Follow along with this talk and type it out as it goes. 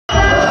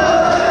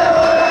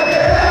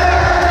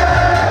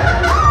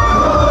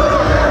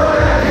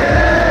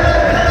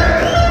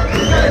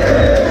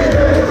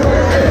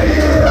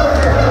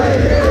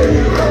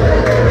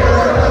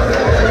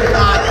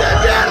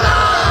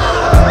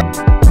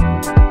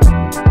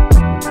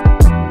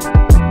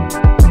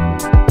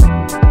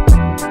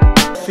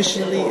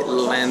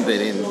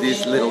stranded in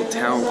this little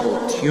town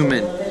called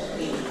Tumen.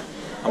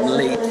 I'm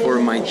late for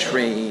my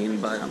train,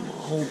 but I'm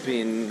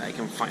hoping I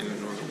can find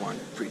another one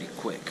pretty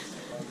quick.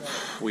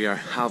 We are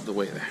half the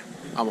way there.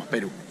 Vamos,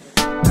 Peru.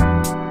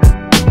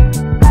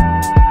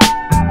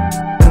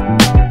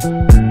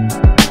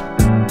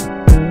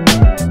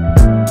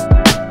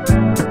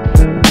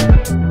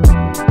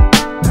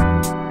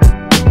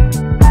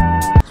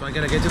 So I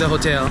gotta get to the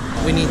hotel.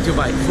 We need to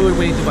buy food,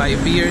 we need to buy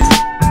beers.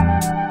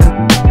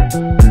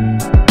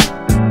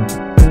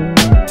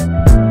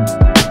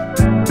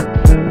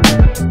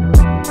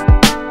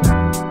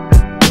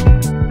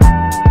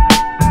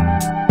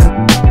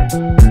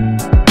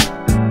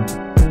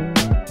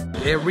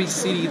 Every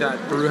city that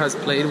Peru has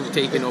played, we've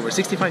taken over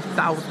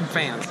 65,000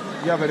 fans.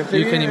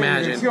 You can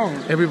imagine.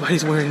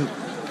 Everybody's wearing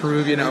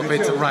Peruvian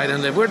outfits right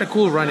and left. We're the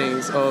cool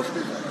runnings of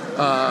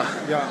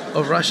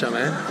Russia,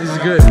 man. This is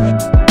good.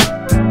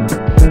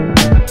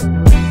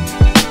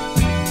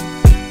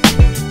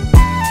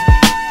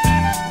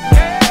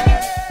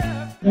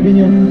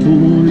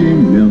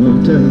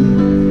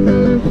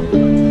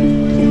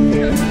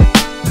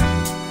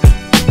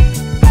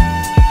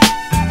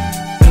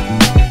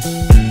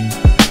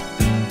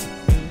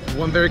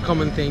 One very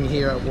common thing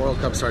here at World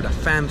Cups are the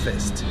fan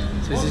fest.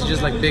 So this is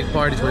just like big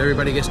parties where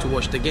everybody gets to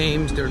watch the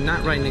games. They're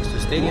not right next to the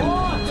stadium,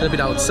 it's a little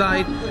bit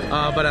outside.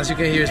 But as you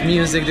can hear, there's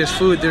music, there's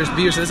food, there's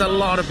beer. So there's a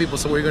lot of people.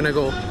 So we're gonna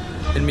go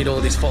and meet all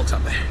these folks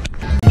up there.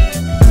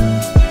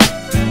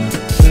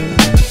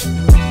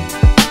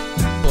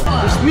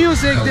 There's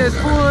music, there's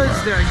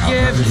foods, there are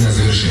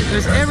gifts,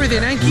 there's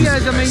everything. And Kia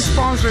is the main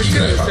sponsor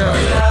too. So.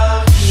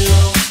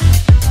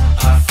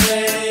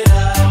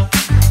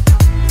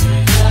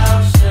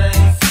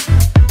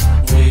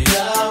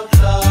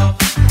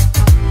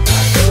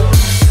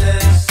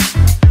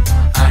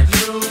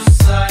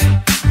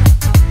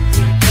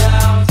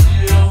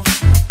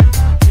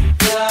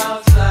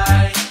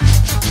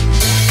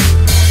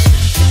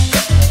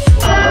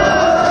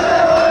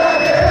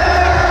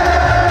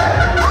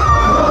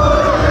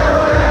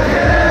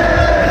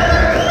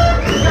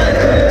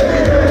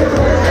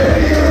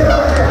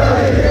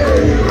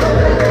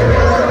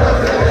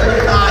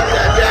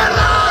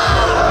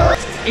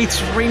 It's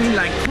raining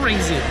like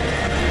crazy.